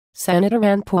Senator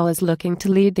Rand Paul is looking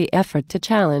to lead the effort to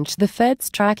challenge the Fed's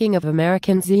tracking of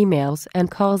Americans' emails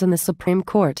and calls in the Supreme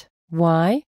Court.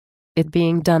 Why? It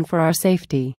being done for our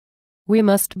safety. We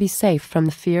must be safe from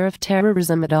the fear of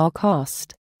terrorism at all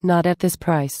cost, not at this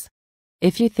price.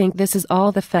 If you think this is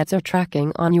all the feds are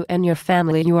tracking on you and your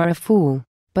family, you are a fool.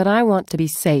 But I want to be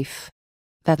safe.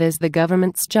 That is the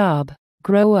government's job.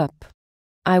 Grow up.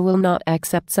 I will not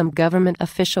accept some government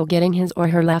official getting his or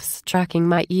her laughs tracking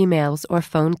my emails or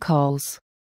phone calls.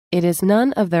 It is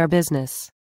none of their business.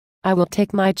 I will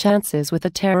take my chances with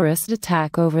a terrorist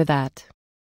attack over that.